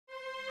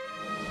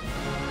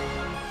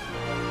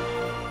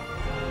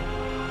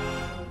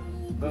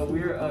But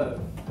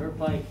we're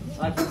playing.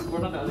 Like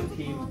we're on the other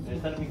team. And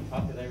instead of being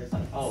talked to there, it's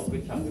like, oh,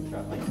 good shot, good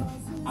shot. Like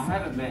I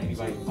haven't met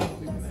anybody who's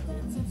talking to that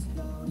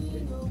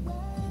yet.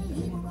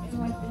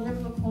 Like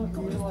here's the point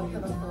where you're like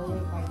gonna throw the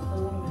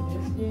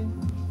disc in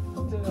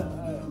to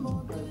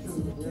where you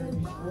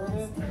scored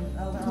it. And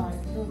I was like, alright,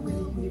 it's gonna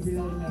be easy to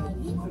know.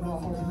 It's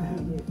not hard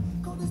to do.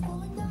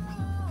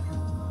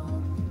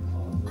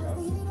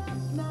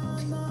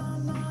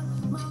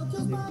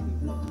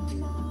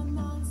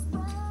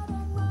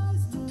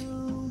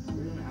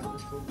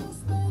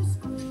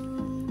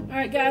 All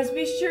right, guys,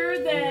 be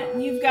sure that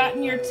you've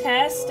gotten your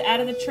test out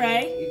of the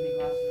tray.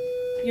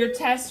 Your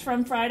test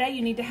from Friday,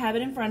 you need to have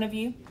it in front of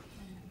you.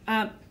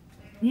 You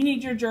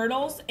need your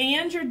journals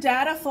and your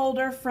data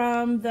folder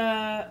from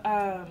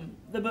the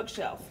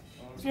bookshelf.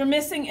 If you're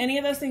missing any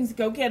of those things,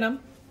 go get them.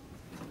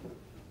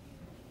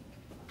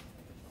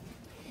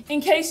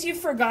 In case you've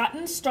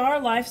forgotten,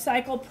 Star Life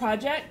Cycle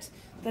Project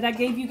that I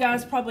gave you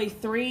guys probably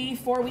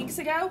 3-4 weeks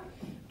ago,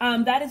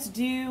 that is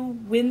due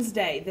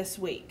Wednesday this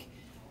week.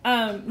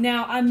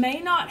 Now, I may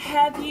not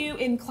have you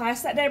in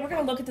class that day. We're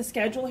going to look at the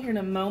schedule here in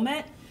a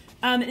moment.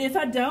 And if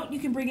I don't, you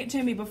can bring it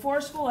to me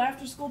before school,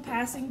 after school,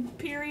 passing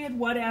period,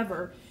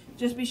 whatever.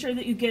 Just be sure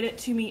that you get it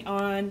to me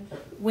on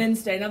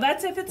Wednesday. Now,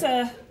 that's if it's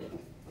a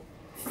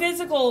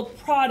physical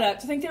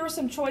product. I think there were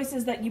some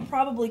choices that you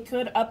probably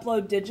could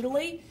upload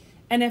digitally.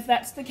 And if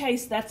that's the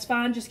case, that's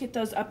fine. Just get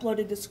those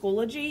uploaded to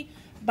Schoology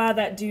by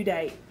that due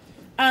date.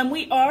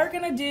 We are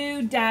going to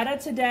do data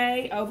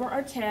today over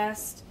our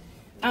test.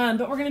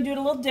 But we're going to do it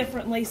a little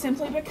differently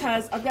simply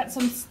because I've got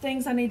some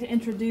things I need to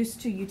introduce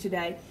to you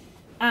today.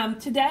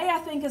 Today, I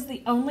think, is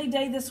the only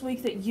day this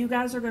week that you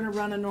guys are going to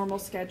run a normal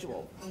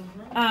schedule.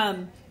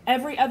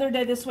 Every other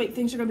day this week,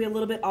 things are going to be a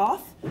little bit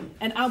off,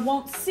 and I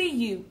won't see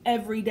you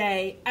every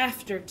day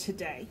after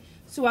today.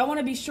 So I want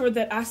to be sure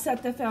that I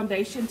set the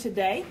foundation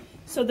today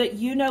so that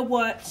you know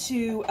what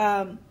to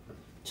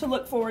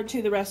look forward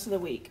to the rest of the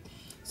week.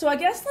 So I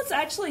guess let's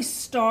actually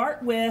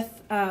start with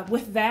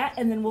that,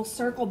 and then we'll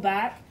circle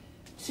back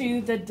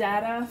to the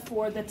data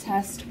for the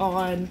test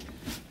on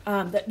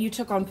that you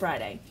took on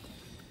Friday.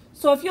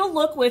 So if you'll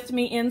look with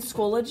me in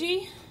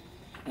Schoology,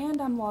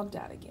 and I'm logged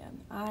out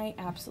again. I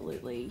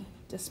absolutely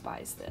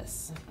despise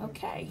this.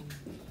 Okay,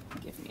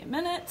 give me a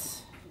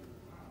minute.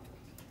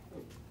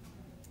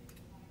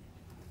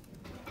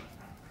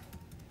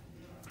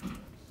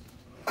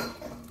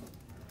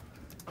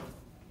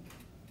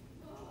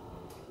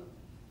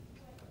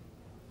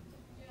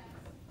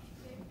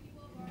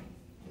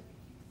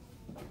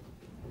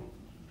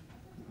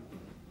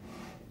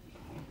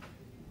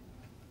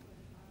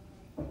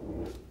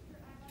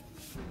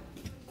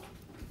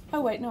 Oh,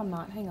 wait, no, I'm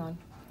not. Hang on.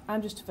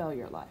 I'm just a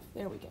failure at life.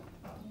 There we go.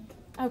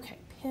 Okay,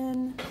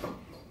 pin.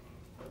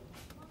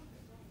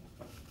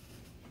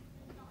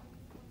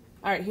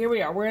 All right, here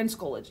we are. We're in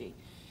Schoology.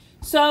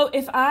 So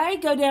if I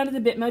go down to the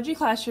Bitmoji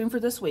Classroom for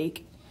this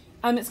week,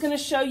 it's going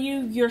to show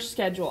you your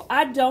schedule.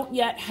 I don't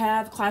yet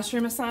have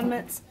classroom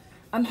assignments.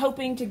 I'm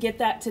hoping to get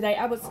that today.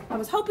 I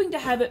was hoping to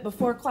have it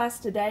before class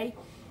today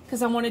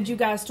because I wanted you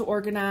guys to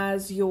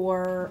organize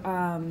your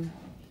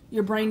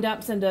brain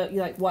dumps into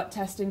like what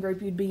testing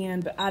group you'd be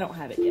in, but I don't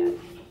have it yet.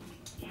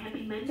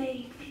 Happy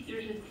Monday,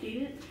 teachers and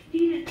students.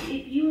 Students,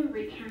 if you are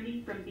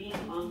returning from being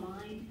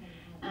online,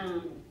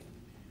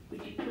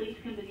 would you please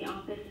come to the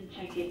office and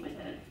check in with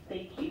us?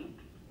 Thank you.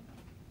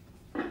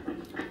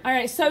 All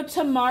right, so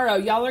tomorrow,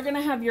 y'all are going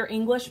to have your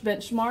English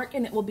benchmark,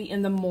 and it will be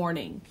in the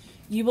morning.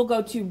 You will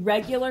go to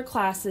regular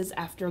classes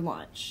after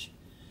lunch.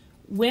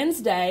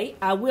 Wednesday,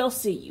 I will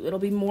see you. It'll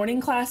be morning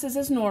classes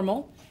as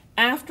normal.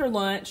 After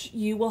lunch,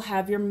 you will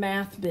have your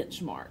math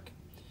benchmark.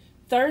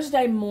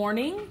 Thursday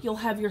morning, you'll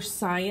have your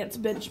science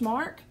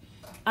benchmark.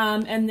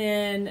 And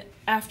then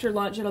after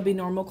lunch, it'll be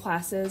normal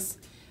classes.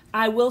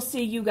 I will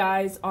see you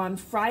guys on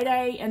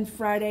Friday, and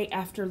Friday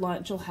after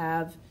lunch, you'll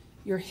have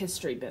your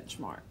history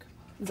benchmark.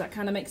 Does that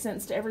kind of make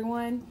sense to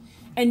everyone?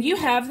 And you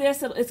have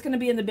this. It's going to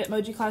be in the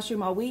Bitmoji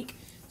Classroom all week.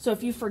 So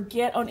if you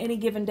forget on any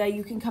given day,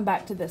 you can come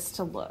back to this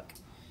to look.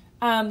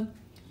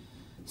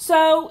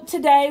 So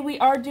today we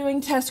are doing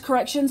test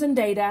corrections and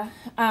data.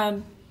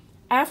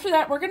 After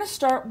that, we're going to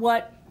start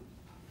what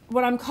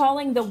I'm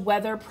calling the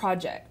weather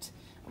project.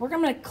 We're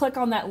going to click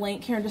on that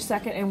link here in just a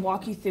second and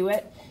walk you through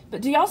it.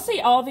 But do y'all see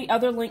all the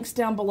other links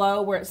down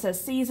below where it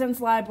says Seasons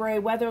Library,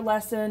 Weather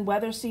Lesson,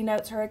 Weather C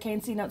Notes,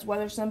 Hurricane C Notes,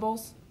 Weather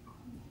Symbols?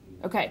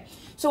 Okay,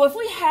 so if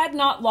we had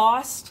not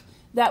lost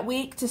that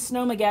week to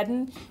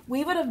Snowmageddon,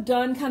 we would have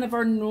done kind of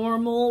our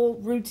normal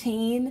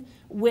routine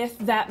with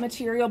that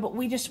material, but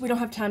we don't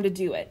have time to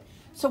do it.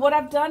 So what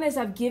I've done is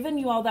I've given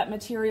you all that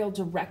material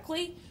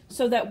directly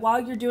so that while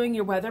you're doing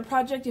your weather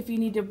project, if you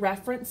need to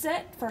reference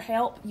it for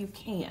help, you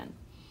can.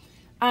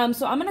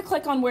 So I'm going to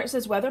click on where it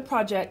says weather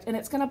project, and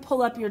it's going to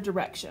pull up your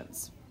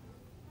directions.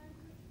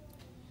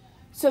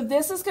 So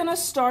this is going to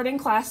start in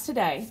class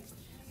today.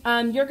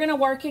 You're going to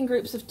work in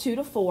groups of 2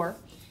 to 4,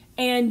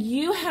 and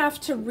you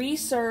have to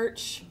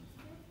research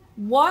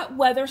what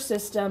weather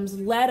systems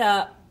led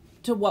up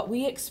to what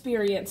we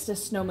experienced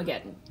as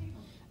Snowmageddon.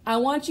 I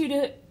want you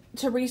to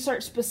to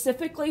research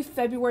specifically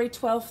February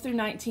 12th through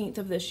 19th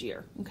of this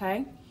year,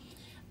 okay?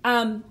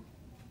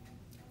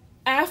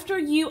 After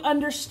you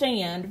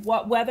understand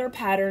what weather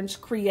patterns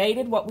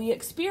created what we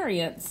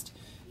experienced,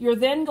 you're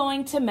then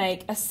going to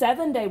make a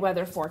 7-day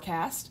weather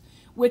forecast,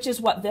 which is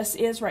what this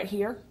is right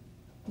here,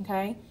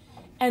 okay?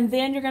 And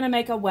then you're going to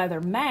make a weather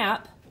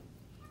map,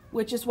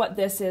 which is what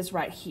this is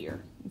right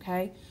here,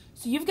 okay?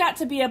 So you've got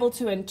to be able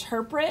to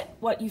interpret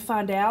what you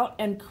find out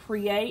and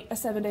create a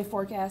 7-day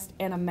forecast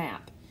and a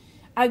map.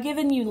 I've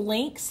given you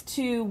links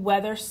to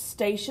weather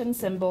station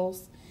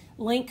symbols,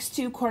 links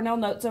to Cornell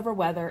Notes Over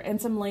Weather,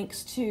 and some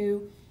links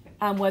to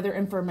weather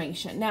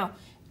information. Now,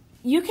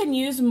 you can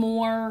use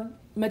more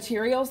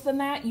materials than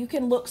that. You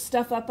can look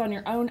stuff up on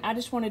your own. I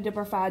just wanted to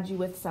provide you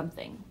with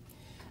something.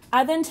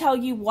 I then tell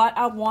you what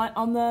I want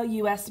on the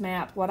U.S.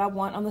 map, what I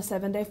want on the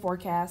 7-day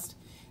forecast.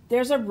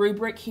 There's a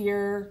rubric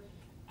here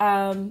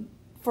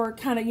for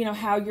kind of,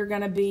 how you're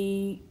going to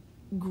be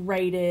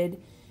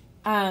graded.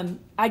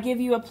 I give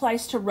you a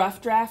place to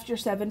rough draft your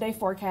 7-day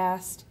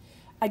forecast.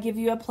 I give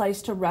you a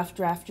place to rough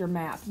draft your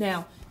map.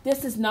 Now,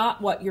 this is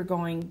not what you're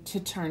going to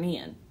turn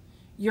in.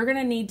 You're going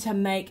to need to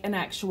make an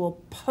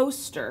actual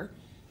poster.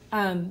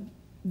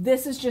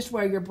 This is just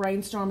where you're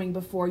brainstorming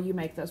before you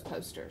make those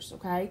posters,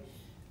 okay?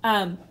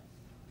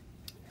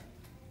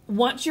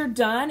 Once you're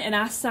done and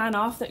I sign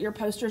off that your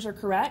posters are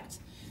correct,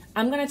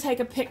 I'm going to take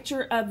a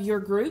picture of your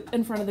group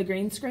in front of the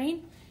green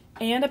screen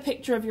and a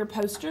picture of your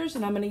posters,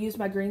 and I'm going to use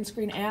my green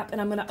screen app, and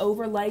I'm going to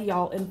overlay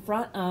y'all in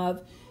front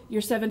of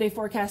your 7-day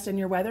forecast and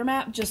your weather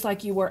map, just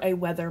like you were a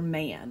weather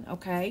man,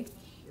 okay?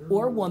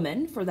 Or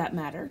woman, for that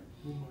matter.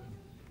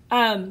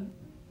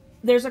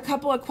 There's a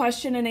couple of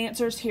question and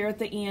answers here at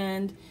the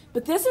end,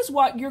 but this is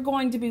what you're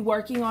going to be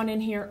working on in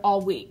here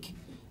all week.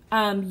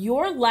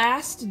 Your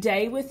last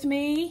day with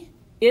me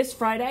is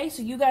Friday,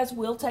 so you guys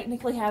will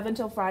technically have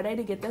until Friday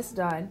to get this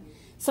done.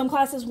 Some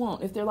classes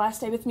won't. If their last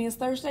day with me is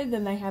Thursday,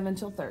 then they have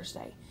until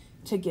Thursday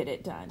to get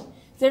it done.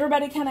 Does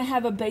everybody kind of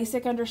have a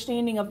basic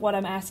understanding of what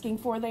I'm asking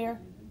for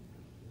there?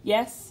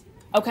 Yes?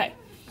 Okay.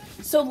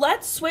 So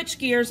let's switch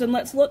gears and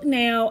let's look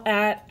now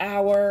at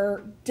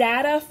our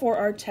data for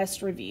our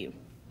test review.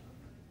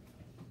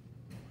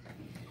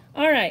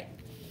 All right.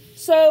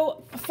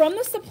 So from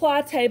the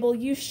supply table,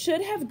 you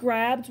should have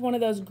grabbed one of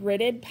those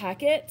gridded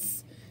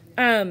packets.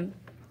 Zane,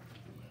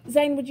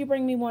 would you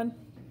bring me one?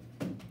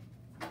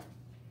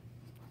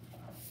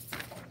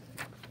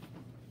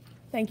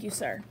 Thank you,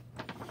 sir.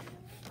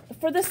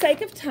 For the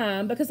sake of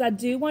time, because I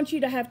do want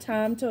you to have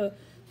time to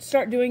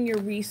start doing your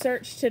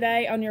research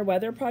today on your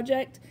weather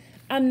project,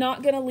 I'm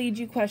not going to lead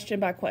you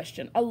question by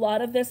question. A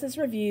lot of this is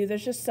review.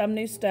 There's just some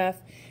new stuff.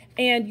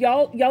 And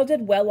y'all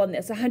did well on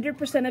this.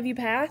 100% of you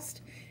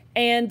passed,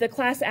 and the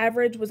class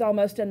average was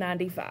almost a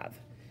 95.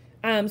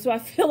 So I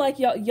feel like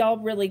y'all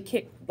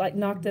really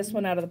knocked this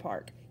one out of the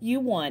park.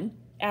 You won.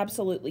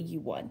 Absolutely, you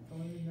won.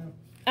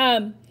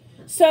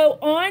 So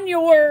on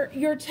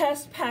your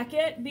test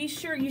packet, be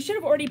sure, you should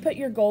have already put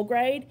your goal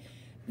grade.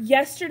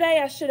 Yesterday,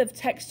 I should have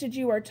texted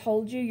you or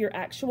told you your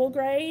actual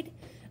grade.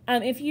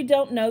 If you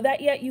don't know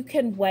that yet, you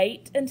can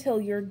wait until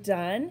you're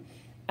done,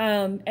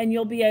 and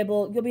you'll be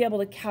able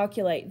to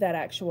calculate that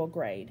actual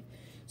grade.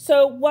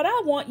 So what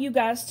I want you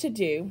guys to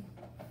do,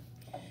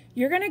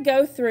 you're going to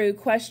go through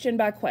question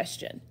by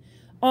question.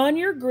 On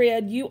your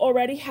grid, you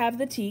already have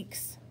the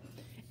TEKS,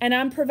 and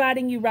I'm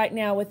providing you right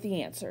now with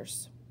the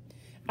answers.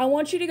 I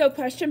want you to go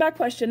question by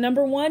question.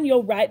 Number one,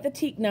 you'll write the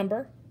TEK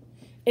number.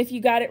 If you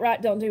got it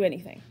right, don't do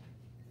anything.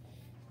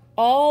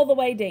 All the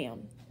way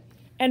down.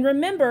 And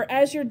remember,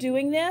 as you're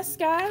doing this,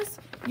 guys,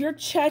 you're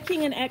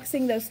checking and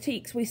Xing those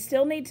TEKs. We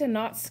still need to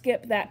not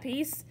skip that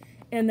piece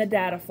in the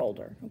data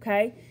folder,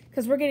 okay?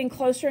 Because we're getting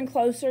closer and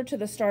closer to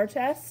the STAR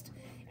test,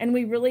 and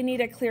we really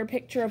need a clear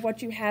picture of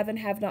what you have and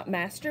have not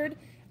mastered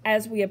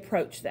as we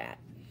approach that.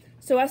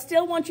 So I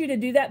still want you to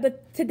do that,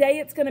 but today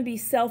it's going to be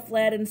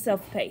self-led and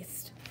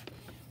self-paced.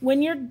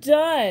 When you're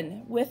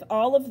done with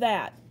all of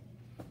that,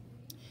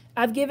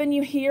 I've given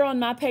you here on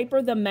my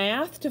paper the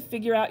math to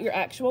figure out your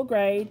actual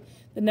grade.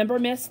 The number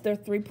missed, they're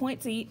 3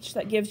 points each.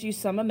 That gives you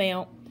some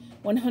amount.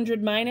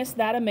 100 minus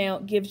that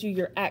amount gives you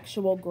your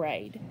actual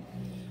grade.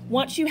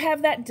 Once you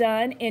have that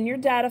done in your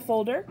data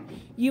folder,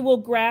 you will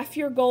graph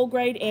your goal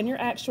grade and your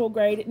actual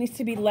grade. It needs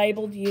to be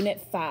labeled Unit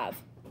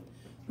 5.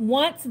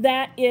 Once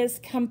that is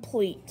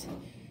complete,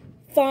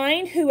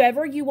 find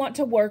whoever you want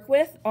to work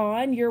with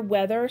on your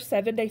weather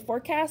 7-day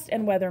forecast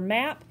and weather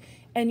map,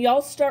 and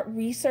y'all start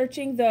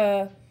researching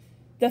the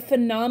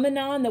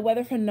phenomenon, the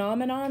weather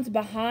phenomenons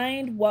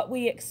behind what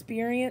we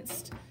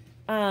experienced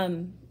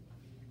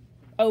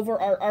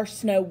over our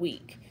snow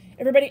week.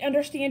 Everybody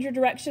understand your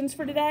directions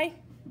for today?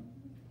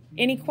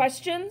 Any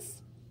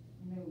questions?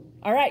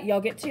 All right,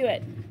 y'all get to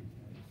it.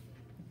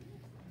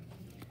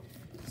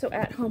 So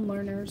at-home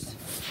learners,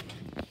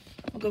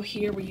 I'll go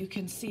here where you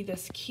can see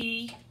this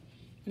key.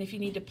 And if you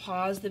need to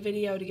pause the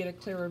video to get a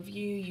clearer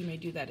view, you may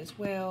do that as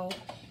well.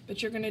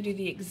 But you're going to do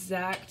the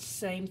exact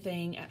same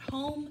thing at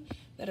home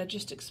that I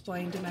just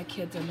explained to my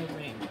kids in the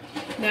room.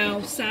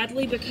 Now,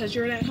 sadly, because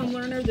you're an at-home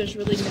learner, there's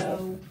really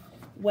no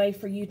way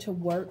for you to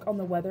work on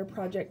the weather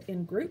project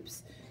in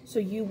groups. So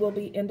you will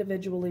be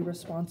individually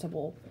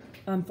responsible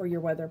for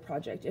your weather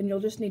project. And you'll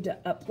just need to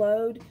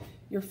upload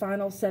your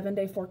final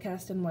 7-day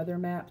forecast and weather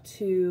map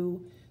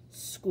to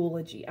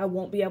Schoology. I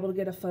won't be able to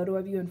get a photo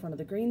of you in front of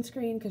the green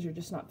screen because you're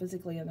just not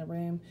physically in the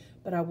room,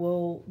 but I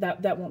will,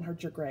 that won't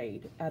hurt your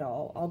grade at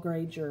all. I'll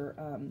grade your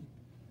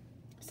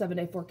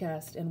 7-day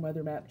forecast and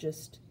weather map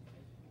just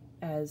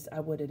as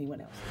I would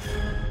anyone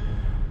else.